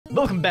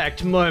Welcome back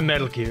to more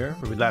Metal Gear,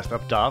 where we last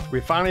left off. We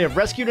finally have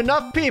rescued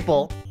enough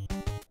people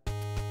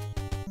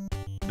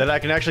that I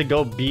can actually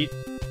go beat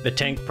the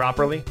tank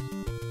properly.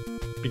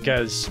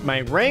 Because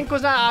my rank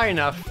was not high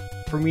enough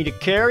for me to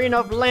carry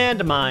enough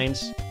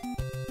landmines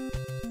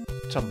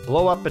to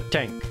blow up a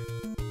tank.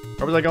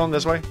 Or was I going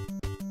this way?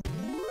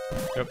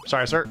 Yep,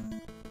 sorry, sir.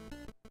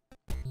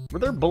 Were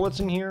there bullets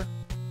in here?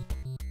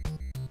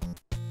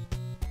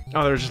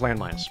 Oh, there's just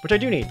landmines, which I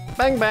do need.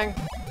 Bang, bang.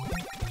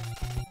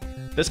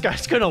 This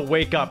guy's gonna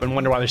wake up and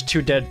wonder why there's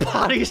two dead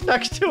bodies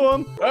next to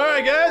him. All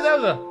right, guys, that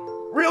was a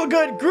real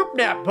good group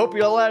nap. Hope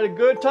you all had a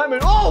good time.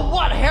 And oh,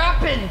 what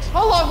happened?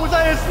 How long was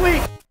I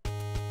asleep?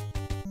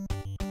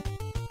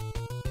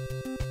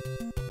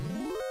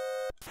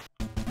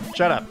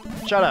 Shut up.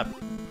 Shut up.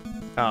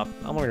 Oh,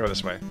 I'm gonna go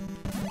this way.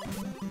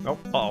 Nope.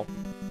 Uh-oh.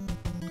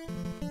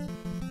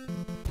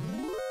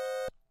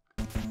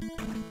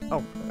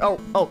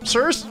 Oh,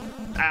 sirs?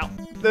 Ow.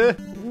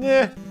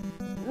 Nah.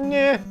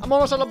 I'm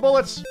almost out of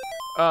bullets.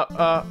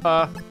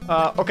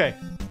 Okay.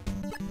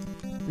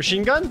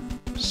 Machine gun?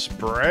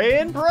 Spray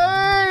and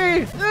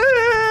pray!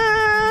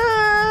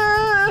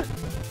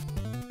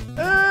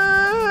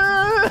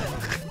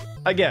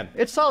 Again,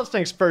 it's Solid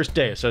Snake's first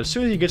day, so as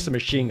soon as he gets the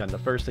machine gun, the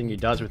first thing he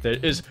does with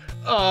it is,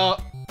 Oh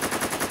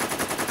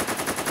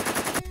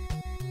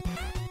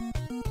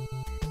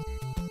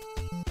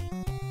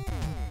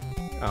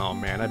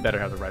man, I better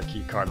have the right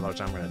key card, otherwise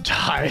I'm gonna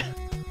die.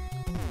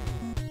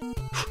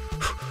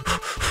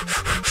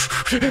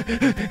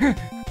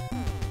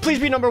 Please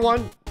be number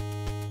one.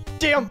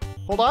 Damn.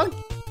 Hold on.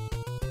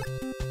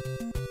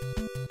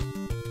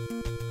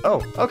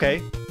 Oh,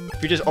 okay.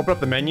 If you just open up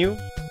the menu,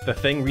 the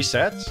thing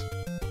resets.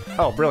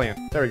 Oh,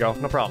 brilliant. There we go.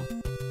 No problem.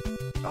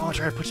 Oh, it's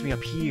right. It puts me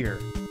up here.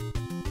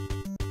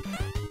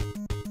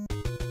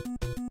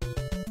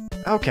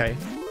 Okay.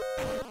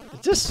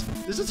 Is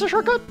this a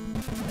shortcut?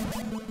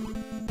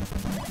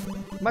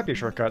 Might be a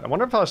shortcut. I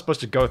wonder if I was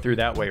supposed to go through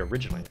that way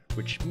originally,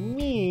 which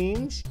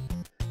means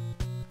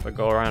if I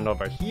go around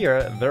over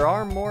here, there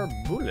are more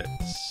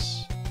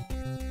bullets.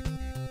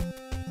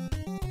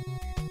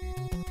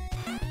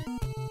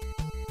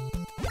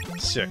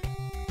 Sick.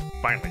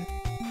 Finally.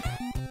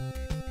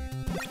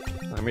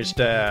 Let me just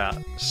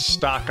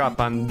stock up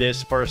on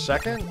this for a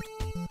second.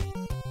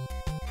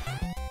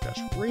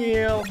 Just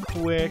real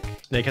quick.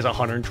 Snake has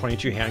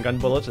 122 handgun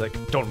bullets. Like,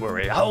 don't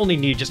worry, I only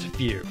need just a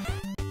few.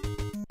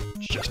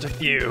 Just a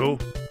few.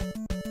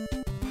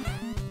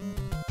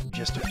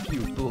 Just a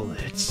few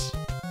bullets.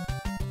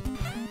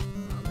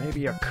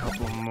 Maybe a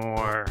couple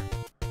more.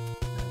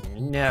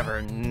 You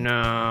never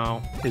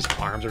know. His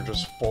arms are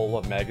just full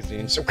of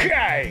magazines.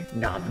 Okay!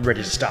 Now I'm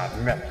ready to start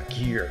Metal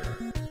Gear.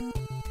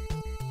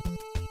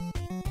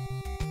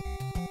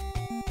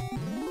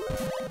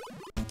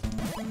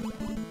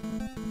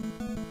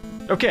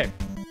 Okay.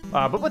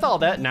 But with all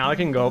that, now I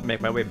can go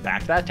make my way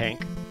back to that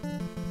tank.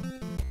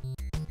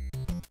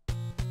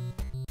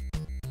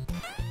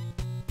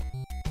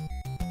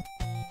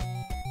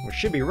 Which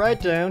should be right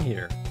down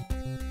here.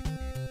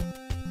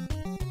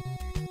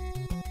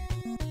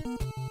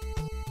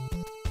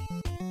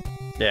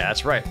 Yeah,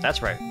 that's right.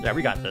 That's right. Yeah,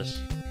 we got this.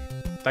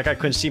 That guy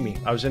couldn't see me.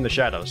 I was in the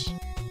shadows.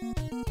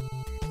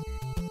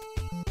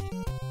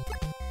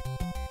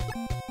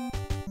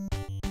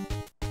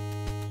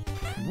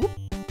 Whoop.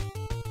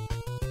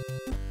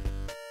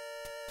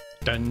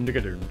 Dun, dun,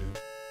 dun, dun.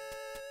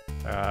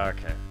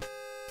 Okay.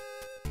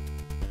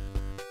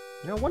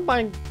 You know, one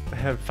might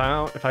have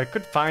found, if I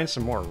could find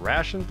some more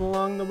rations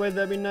along the way,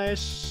 that'd be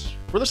nice.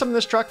 Were there some in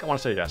this truck? I want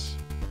to say yes.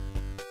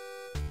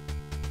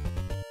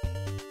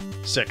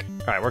 Sick.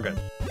 Alright, we're good.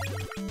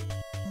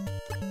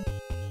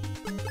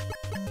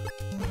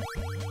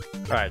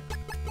 Alright.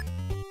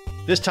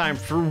 This time,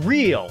 for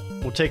real,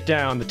 we'll take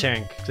down the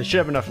tank. They should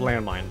have enough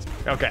landmines.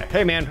 Okay,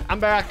 hey man,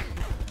 I'm back.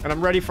 And I'm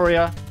ready for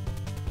you.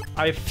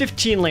 I have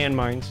 15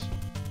 landmines.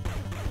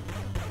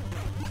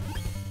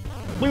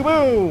 Blue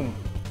boom!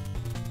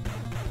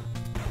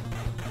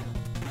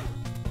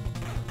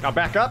 Now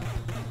back up.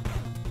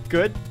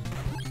 Good.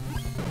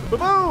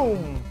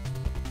 Boom!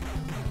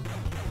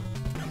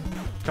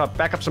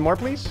 Back up some more,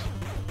 please.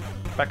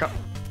 Back up.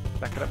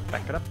 Back it up.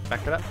 Back it up.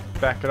 Back it up.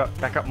 Back it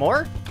up. Back up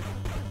more.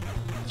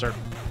 Sir.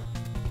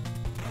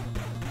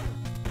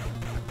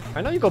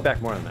 I know you go back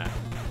more than that.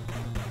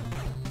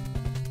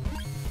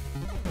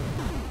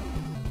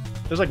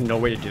 There's like no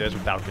way to do this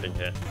without getting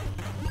hit.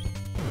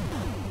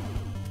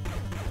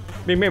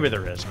 I mean, maybe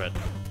there is, but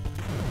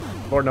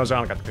Lord knows I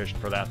don't got the patience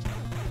for that.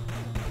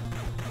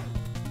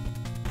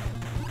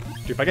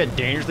 Dude, if I get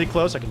dangerously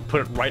close, I can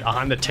put it right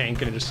on the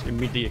tank and it just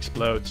immediately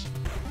explodes.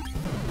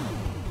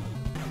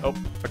 Oh,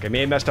 okay,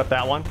 may have messed up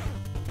that one.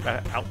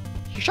 Ow.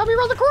 You shot me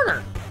around the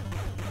corner!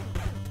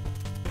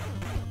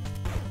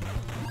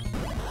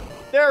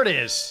 There it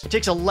is! It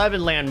takes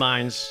 11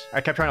 landmines. I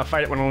kept trying to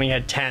fight it when I only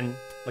had 10.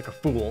 Like a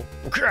fool.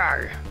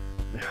 Okay!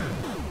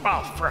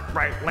 Oh, frick,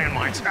 right,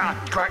 landmines. Ah,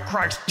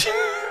 Christ!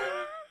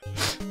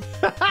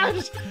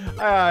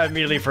 I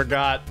immediately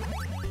forgot.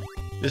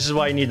 This is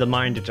why you need the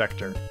mine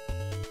detector.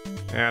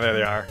 Yeah, there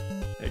they are.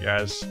 Hey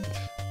guys.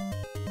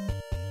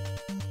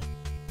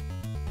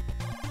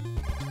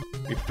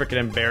 Be freaking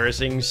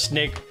embarrassing.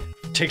 Snake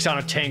takes on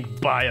a tank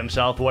by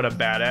himself. What a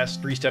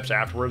badass. 3 steps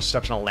afterwards,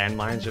 steps on a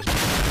landmine. Just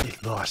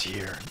get lost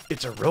here.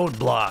 It's a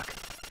roadblock.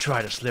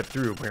 Try to slip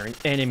through wearing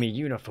enemy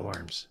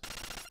uniforms.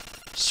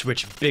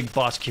 Switch Big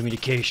Boss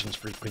communications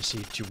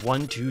frequency to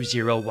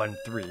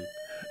 12013.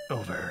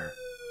 Over.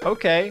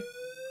 Okay.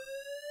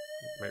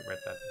 Write that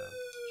down.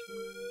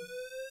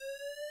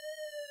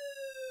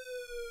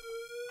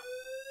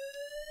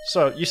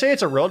 So, you say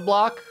it's a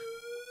roadblock?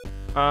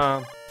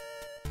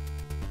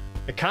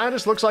 It kind of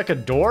just looks like a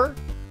door?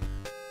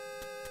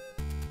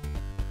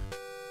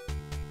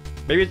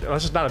 Maybe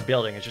this is not a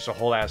building, it's just a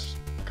whole ass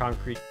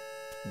concrete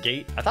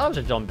gate. I thought it was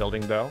a dumb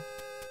building though.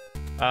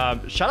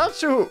 Shout out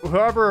to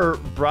whoever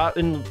brought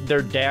in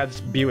their dad's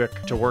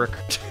Buick to work.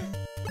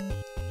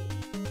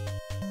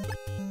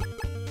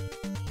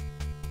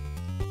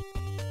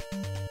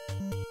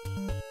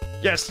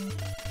 Yes.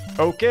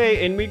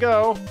 Okay, in we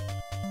go.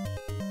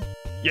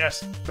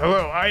 Yes.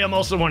 Hello, I am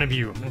also one of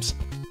you. I'm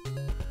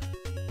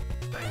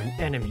an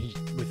enemy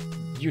with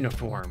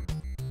uniform.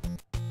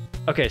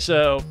 Okay,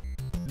 so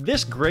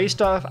this gray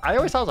stuff, I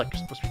always thought it was like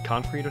supposed to be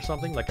concrete or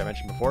something, like I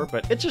mentioned before,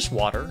 but it's just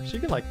water, so you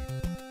can like,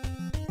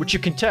 which you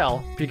can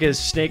tell because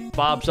Snake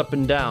bobs up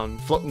and down,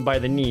 floating by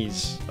the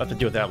knees. I'll have to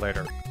deal with that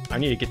later. I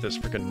need to get this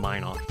freaking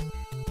mine off.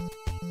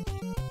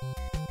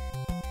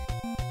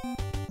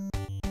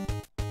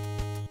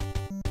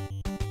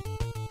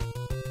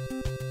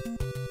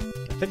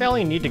 I think I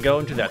only need to go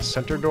into that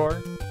center door.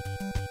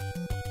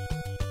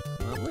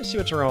 Let me see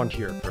what's around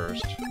here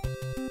first.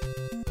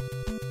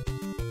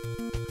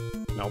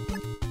 Nope.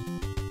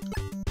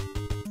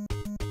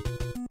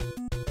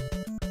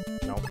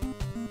 Nope.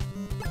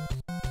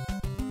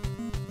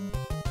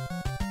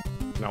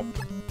 Nope.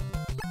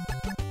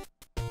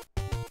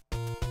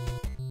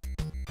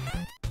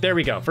 There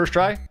we go. First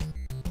try.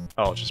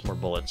 Oh, it's just more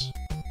bullets.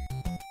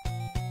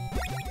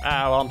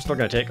 Ah, well, I'm still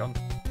gonna take them.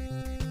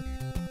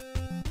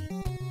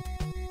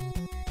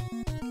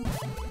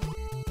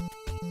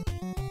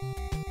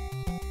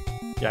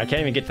 Yeah, I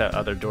can't even get that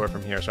other door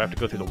from here, so I have to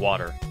go through the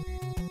water.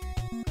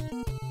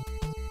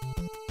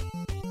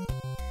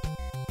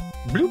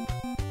 Bloop!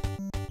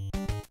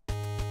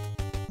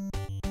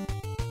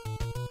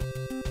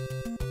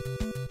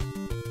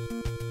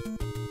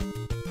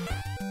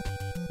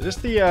 Is this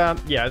the,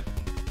 yeah.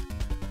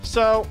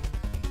 So,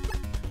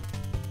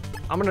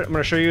 I'm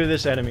gonna show you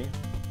this enemy,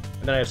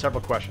 and then I have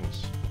several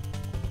questions.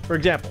 For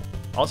example,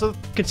 also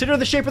consider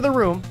the shape of the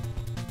room.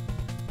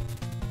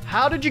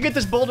 How did you get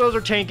this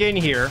bulldozer tank in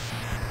here?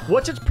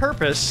 What's its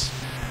purpose?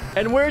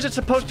 And where is it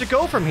supposed to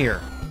go from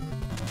here?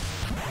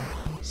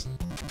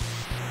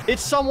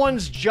 It's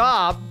someone's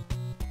job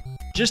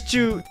just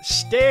to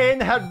stay in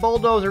that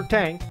bulldozer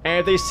tank, and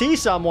if they see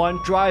someone,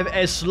 drive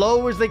as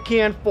slow as they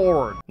can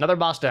forward. Another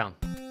boss down.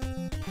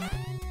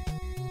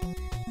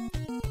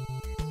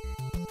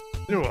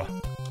 Ugh.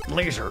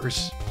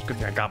 Lasers. It's good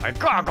thing I got my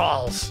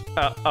goggles.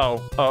 I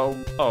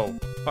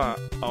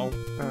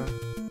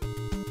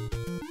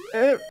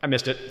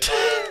missed it.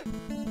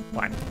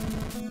 Fine.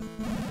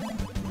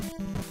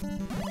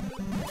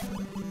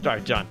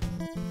 Sorry, John.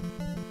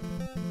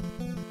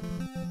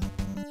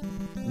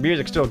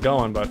 Music's still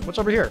going, but what's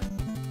over here?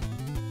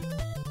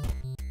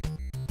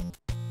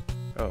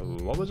 Oh,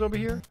 what was over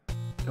here?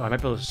 Oh, I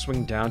might be able to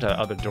swing down to that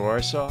other door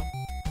I saw.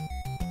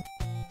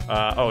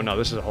 Oh no,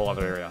 this is a whole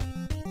other area.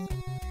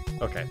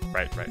 Okay,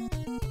 right.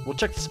 We'll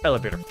check this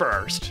elevator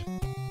first.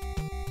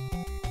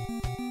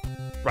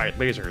 Right,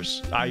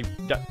 lasers.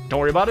 Don't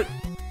worry about it.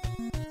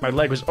 My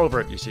leg was over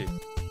it, you see.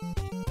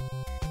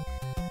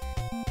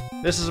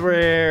 This is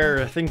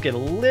where things get a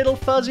little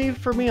fuzzy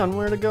for me on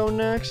where to go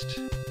next.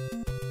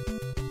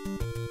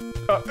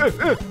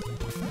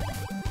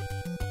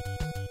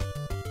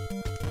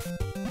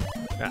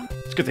 Yeah,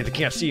 it's a good thing they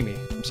can't see me.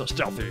 I'm so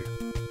stealthy.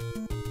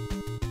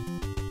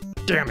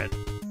 Damn it.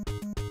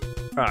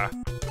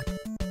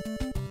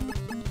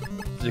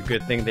 It's a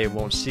good thing they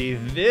won't see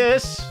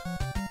this.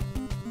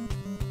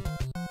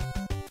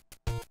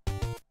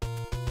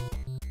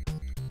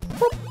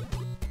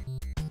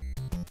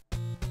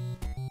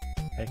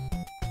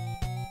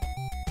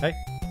 Hey.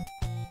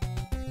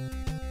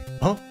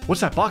 Huh?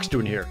 What's that box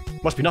doing here?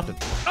 Must be nothing.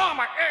 Oh,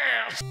 my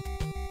ass!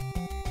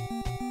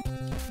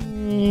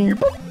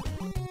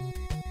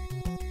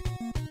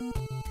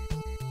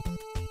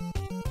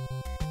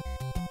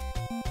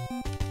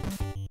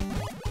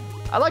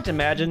 I like to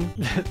imagine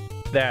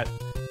that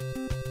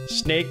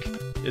Snake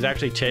is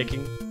actually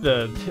taking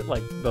the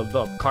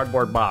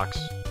cardboard box.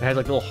 It has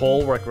like a little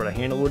hole where the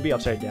handle would be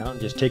upside down,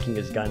 just taking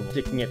his gun,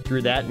 sticking it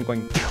through that and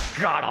going,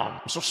 got him!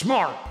 I'm so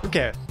smart!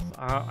 Okay.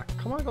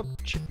 Come on, go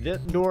check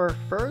that door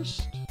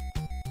first.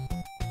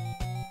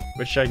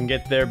 Wish I can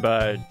get there,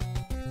 but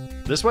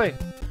this way.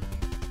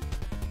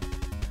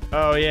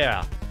 Oh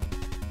yeah,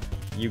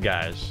 you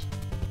guys.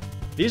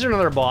 These are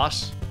another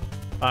boss.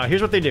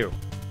 Here's what they do.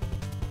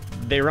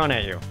 They run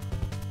at you.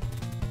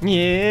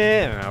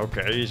 Yeah,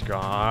 okay, he's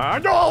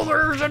gone. Oh,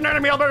 there's an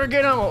enemy, I better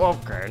get him.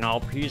 Okay,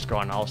 nope, he's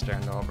gone, I'll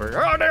stand over.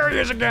 Oh, there he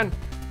is again.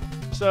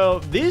 So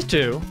these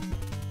two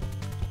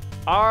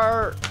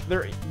are,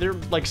 they're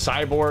like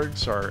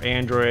cyborgs or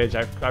androids,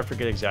 I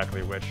forget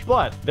exactly which,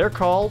 but they're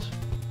called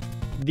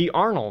the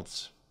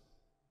Arnolds.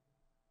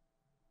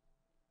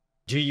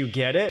 Do you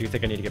get it? Do you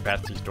think I need to get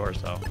past these doors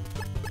though?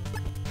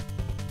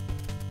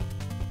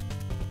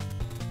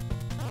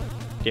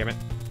 Damn it.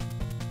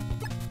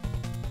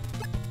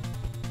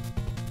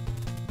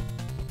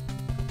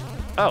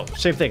 Oh,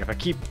 same thing. If I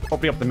keep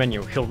opening up the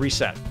menu, he'll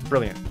reset.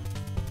 Brilliant.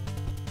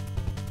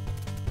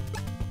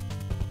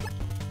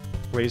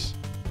 Please.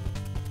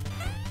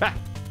 Ah!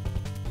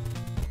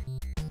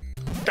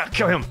 Gotta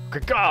kill him!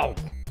 Go!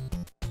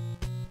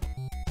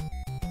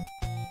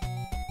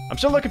 I'm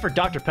still looking for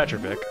Dr.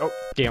 Petrovic. Oh,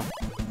 damn.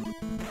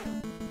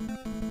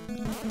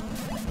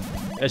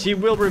 As he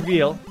will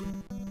reveal,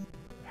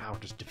 how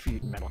to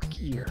defeat Metal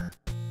Gear.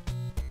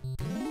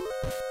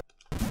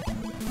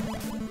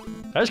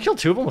 Did I just kill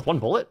two of them with one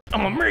bullet?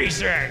 I'm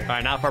amazing!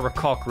 Alright, now if I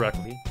recall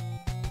correctly.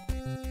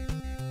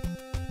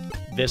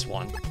 This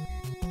one.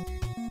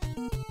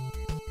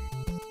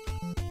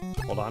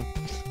 Hold on.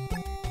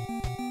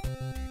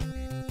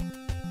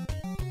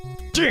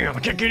 Damn, I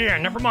can't get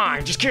in. Never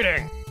mind. Just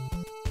kidding.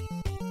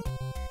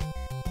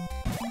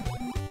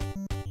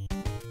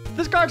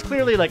 This guard's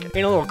clearly like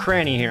in a little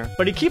cranny here,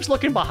 but he keeps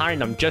looking behind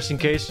him just in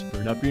case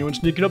there'd not be anyone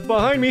sneaking up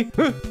behind me.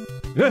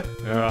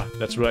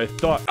 That's what I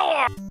thought.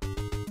 Oh!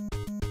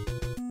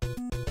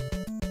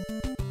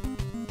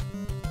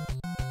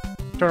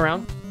 Turn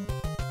around.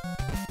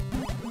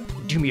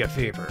 Do me a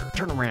favor.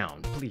 Turn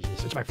around, please.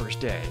 It's my first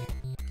day.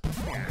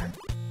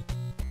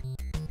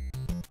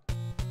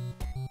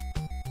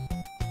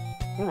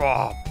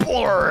 Oh,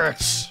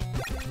 bullets!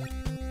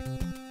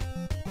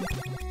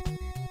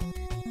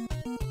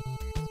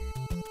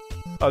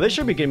 Oh, they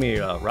should be giving me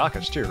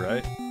rockets too,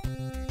 right?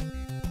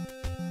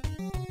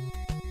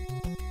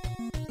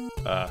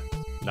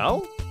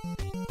 No?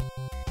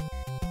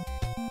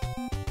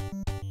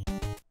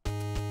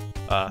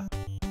 Huh.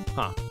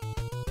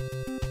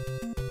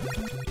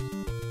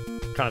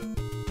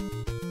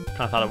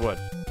 Kinda thought it would.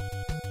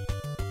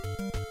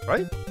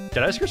 Right?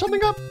 Did I screw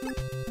something up?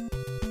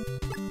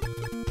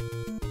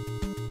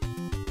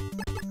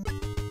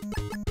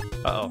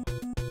 Uh-oh.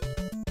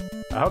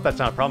 I hope that's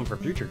not a problem for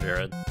future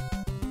Jared.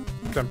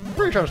 I'm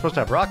pretty sure I'm supposed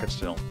to have rockets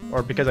still.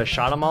 Or because I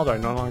shot them all, do I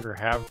no longer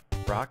have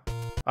rock?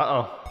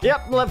 Uh-oh.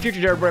 Yep, we'll let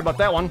future Jared worry about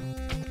that one.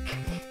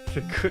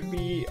 It could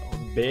be a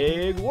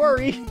big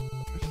worry.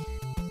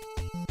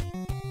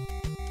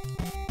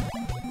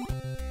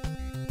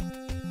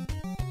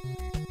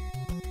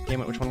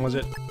 Damn it, which one was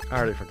it? I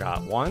already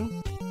forgot.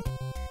 One?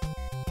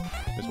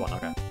 There's one,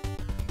 okay.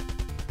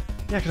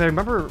 Yeah, because I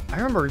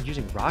remember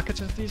using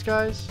rockets with these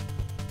guys.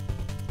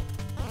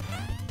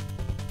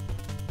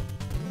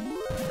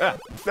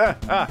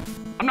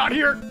 I'm not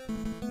here!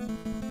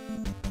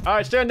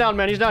 Alright, stand down,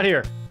 man. He's not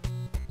here.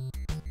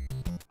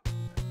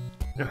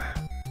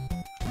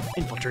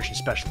 Infiltration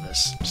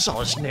specialist.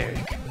 Solid Snake.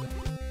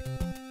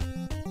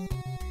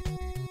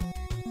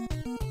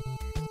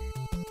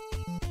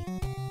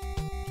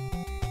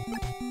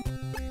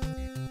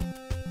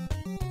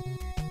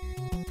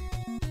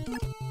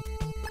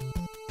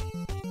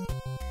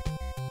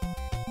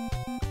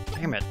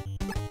 Damn it.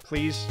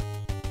 Please.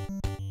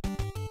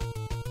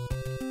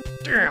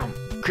 Damn!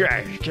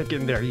 Okay, can't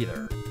get in there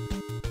either.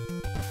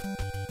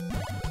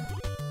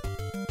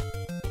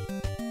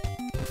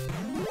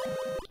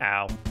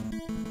 Ow.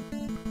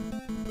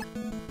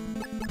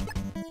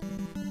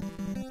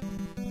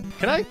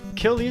 Can I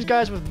kill these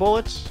guys with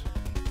bullets?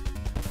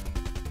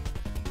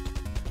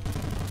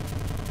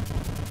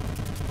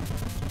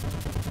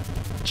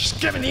 Just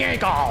give me the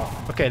ankle!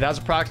 Okay, that's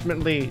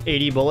approximately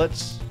 80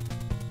 bullets.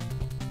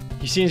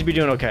 He seems to be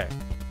doing okay.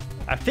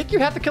 I think you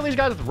have to kill these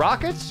guys with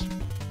rockets?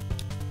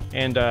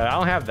 And I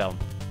don't have them.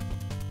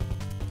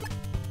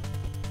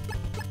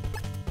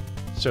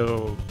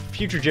 So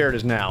future Jared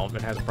is now and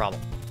has a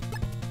problem.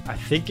 I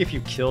think if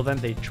you kill them,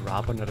 they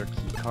drop another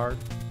key card.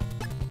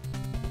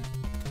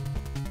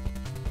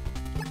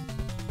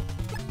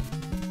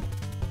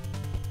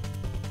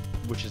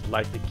 Which is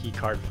likely key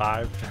card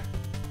 5.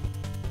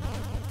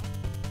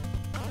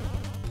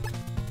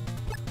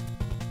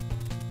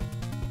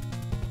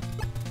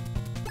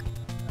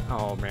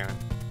 Oh man.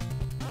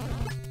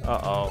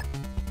 Uh-oh.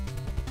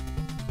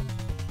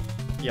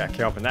 Yeah,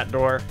 can't open that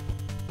door.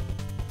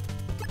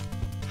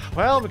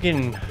 Well, we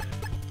can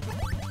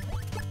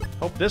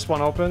hope this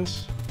one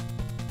opens.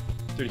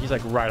 Dude, he's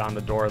like right on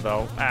the door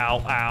though.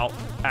 Ow, ow,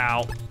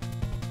 ow.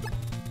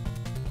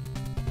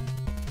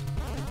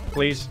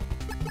 Please.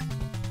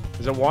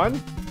 Is it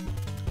 1?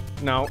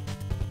 No.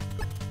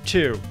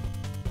 2.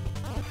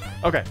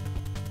 Okay.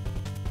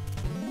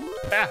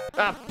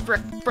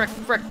 Frick, frick,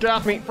 frick, get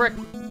off me, frick.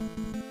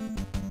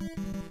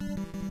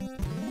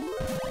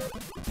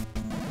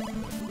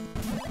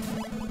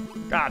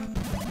 God.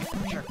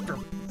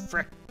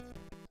 Frick.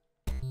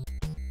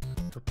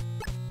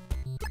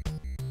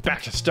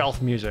 Back to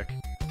stealth music.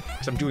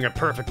 because I'm doing it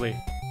perfectly.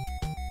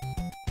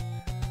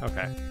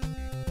 Okay.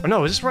 Oh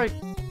no, is this where I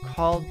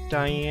called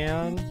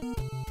Diane?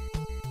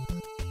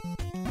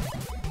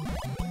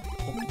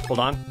 Hold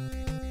on.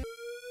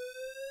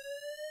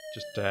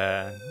 Just,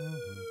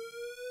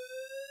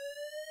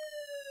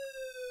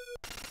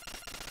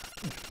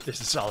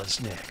 This is solid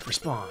snack.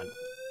 Respond.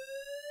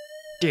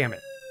 Damn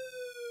it.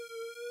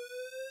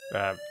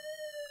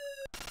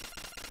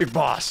 Big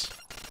boss.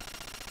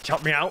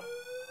 Help me out?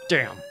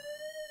 Damn.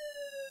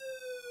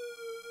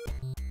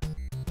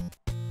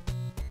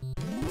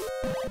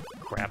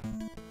 Crap.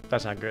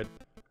 That's not good.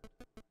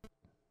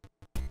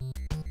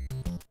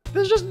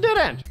 This is just a dead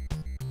end.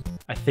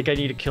 I think I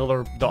need to kill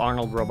the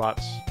Arnold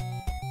robots.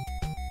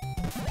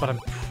 But I'm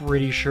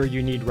pretty sure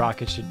you need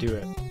rockets to do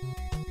it.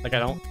 Like, I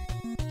don't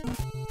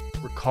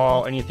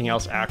recall anything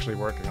else actually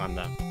working on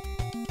them.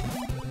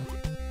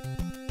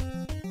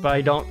 But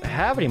I don't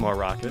have any more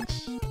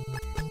rockets.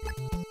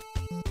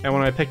 And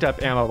when I picked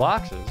up ammo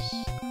boxes,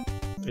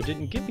 it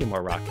didn't give me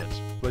more rockets.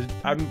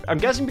 I'm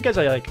guessing because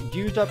I like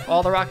used up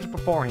all the rockets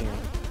beforehand,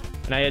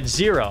 and I had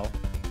 0.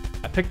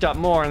 I picked up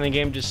more, and the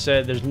game just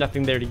said there's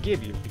nothing there to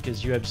give you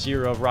because you have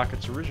 0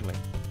 rockets originally.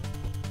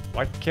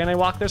 Why can't I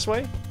walk this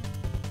way?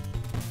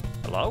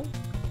 Hello?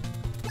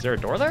 Is there a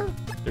door there?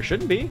 There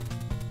shouldn't be.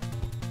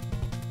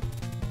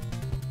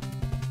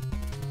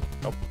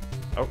 Oh,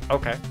 oh,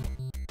 okay.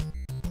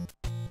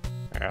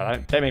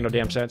 That made no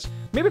damn sense.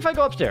 Maybe if I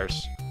go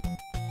upstairs.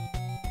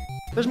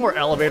 There's more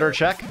elevator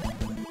check.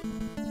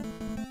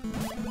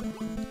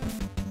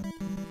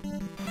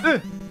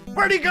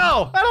 Where'd he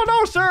go? I don't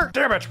know, sir.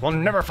 Damn it, we'll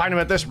never find him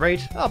at this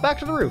rate. Oh, back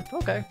to the roof.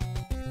 Okay.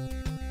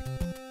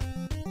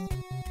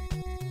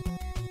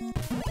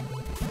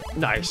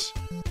 Nice.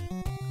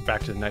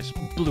 Back to the nice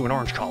blue and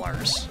orange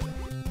colors.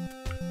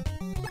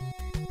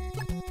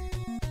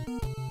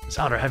 This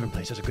outer heaven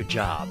place does a good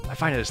job. I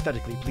find it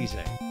aesthetically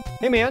pleasing.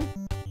 Hey, man.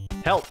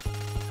 Help.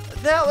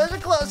 That was a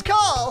close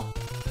call.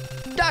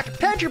 Dr.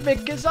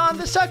 Petrovic is on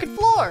the 2nd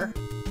floor.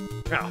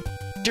 Oh,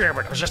 damn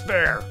it, I was just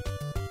there.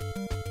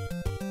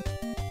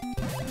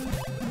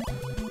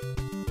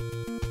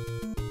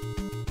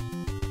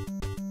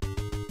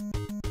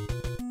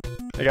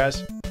 Hey,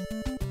 guys.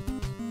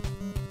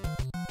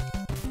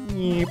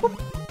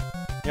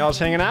 Y'all just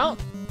hanging out?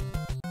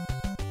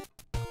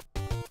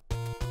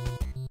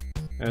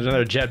 There's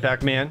another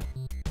jetpack man.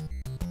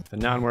 The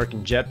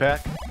non-working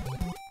jetpack.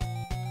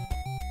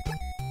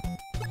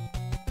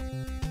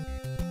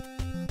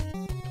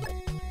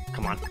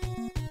 Come on.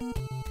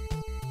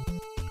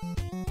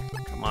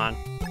 Come on.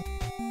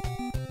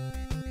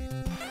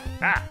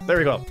 Ah, there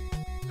we go.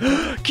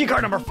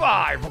 Keycard number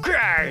 5,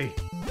 okay!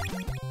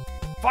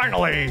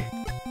 Finally!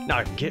 Now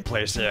I can get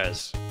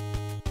places.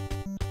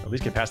 At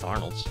least get past the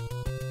Arnolds.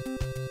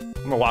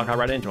 I'm gonna walk out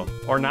right into them.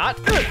 Or not.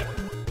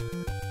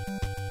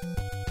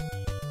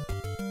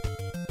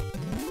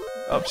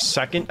 Oh,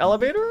 second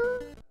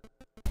elevator?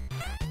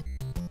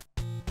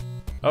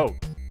 Oh.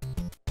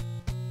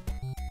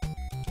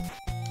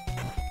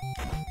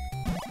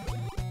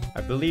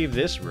 I believe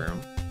this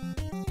room.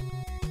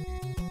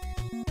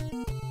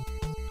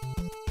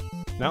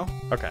 No?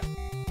 Okay.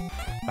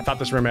 I thought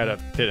this room had a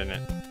pit in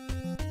it.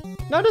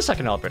 No, it is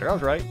second elevator. I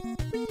was right.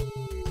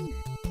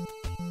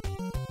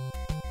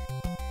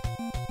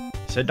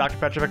 Said Dr.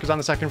 Petrovic is on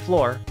the 2nd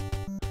floor.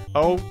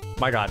 Oh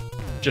my god.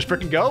 Just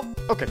freaking go?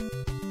 Okay.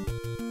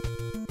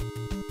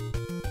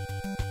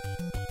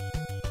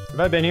 Have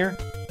I been here?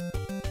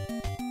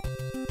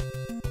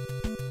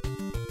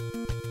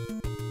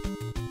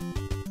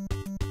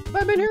 Have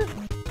I been here?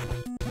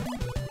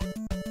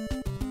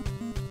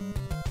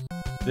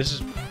 This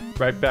is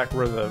right back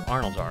where the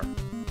Arnolds are.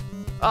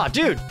 Ah,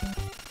 dude!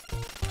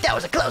 That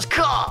was a close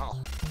call.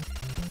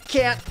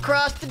 Can't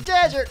cross the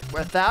desert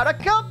without a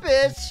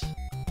compass.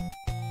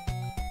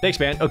 Thanks,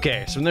 man.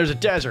 Okay, so when there's a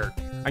desert,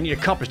 I need a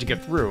compass to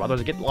get through,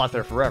 otherwise I get lost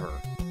there forever.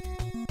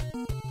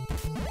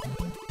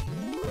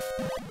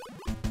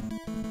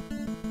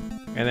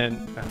 And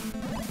then,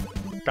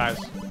 guys,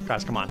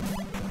 come on.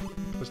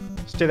 Just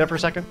stay there for a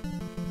second.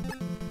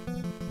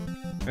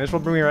 And this will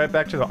bring me right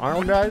back to the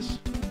Arnold guys.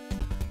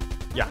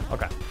 Yeah,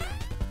 okay.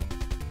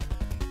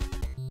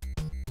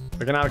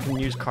 But now I can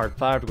use card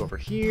 5 to go over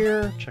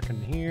here, check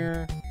in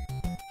here,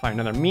 find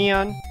another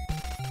man.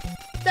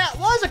 That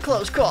was a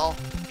close call.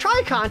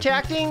 Try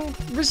contacting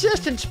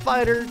Resistance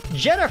Fighter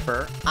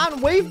Jennifer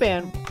on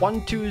waveband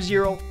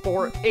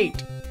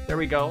 12048. There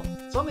we go.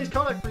 Some of these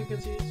codec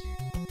frequencies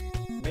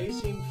may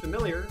seem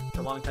familiar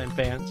to longtime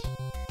fans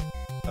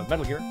of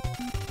Metal Gear.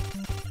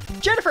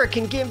 Jennifer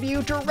can give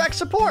you direct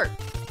support,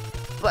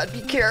 but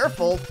be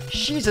careful,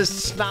 she's a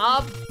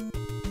snob.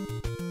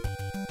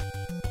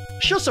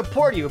 She'll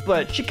support you,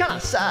 but she kinda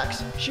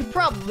sucks. She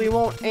probably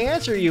won't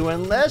answer you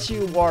unless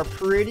you are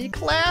pretty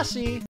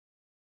classy.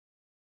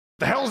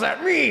 The hell's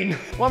that mean?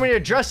 Want me to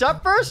dress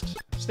up first?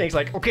 Snake's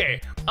like,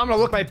 okay, I'm gonna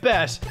look my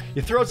best.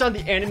 He throws on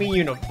the enemy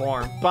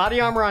uniform, body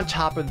armor on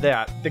top of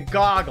that, the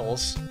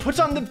goggles, puts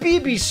on the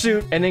BB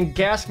suit, and then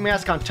gas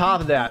mask on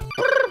top of that.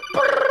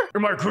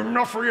 Am I good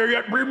enough for you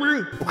yet,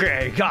 baby?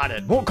 Okay, got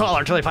it. Won't call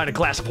her until I find a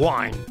glass of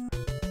wine.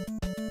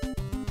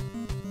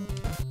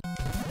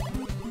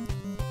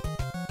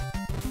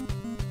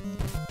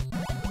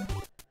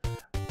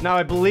 Now,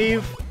 I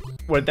believe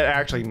what that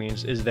actually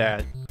means is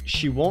that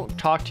she won't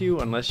talk to you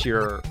unless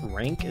your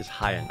rank is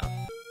high enough.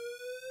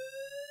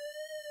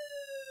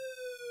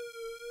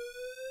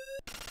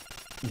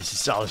 This is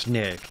Solace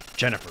Nick.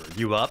 Jennifer,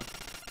 you up?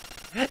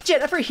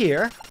 Jennifer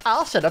here.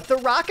 I'll set up the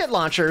rocket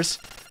launchers.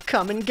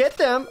 Come and get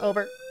them.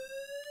 Over.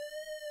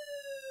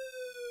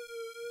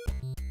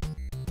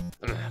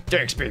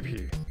 Thanks,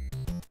 baby.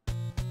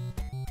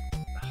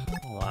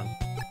 Hold on.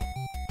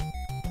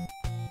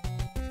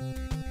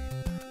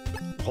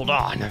 Hold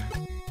on.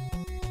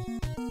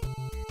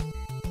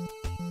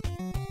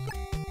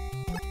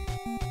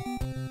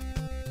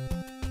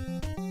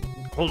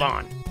 Hold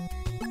on.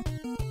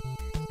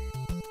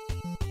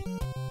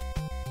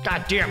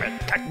 God damn it!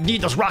 I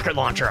need those rocket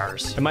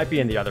launchers! It might be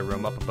in the other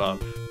room up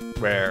above,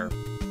 where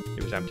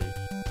it was empty.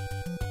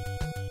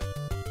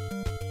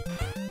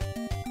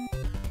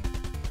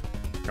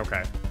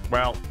 Okay,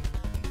 well...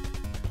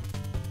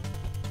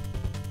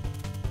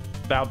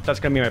 That's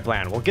gonna be my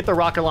plan. We'll get the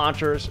rocket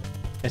launchers.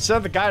 Instead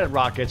of the guided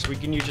rockets, we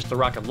can use just the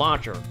rocket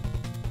launcher.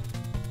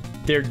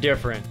 They're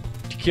different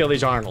to kill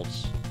these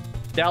Arnolds.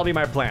 That'll be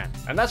my plan.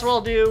 And that's what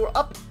I'll do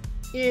up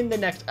in the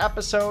next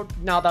episode,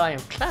 now that I am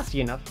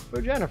classy enough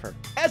for Jennifer.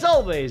 As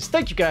always,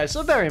 thank you guys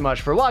so very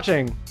much for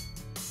watching.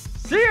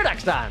 See you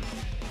next time!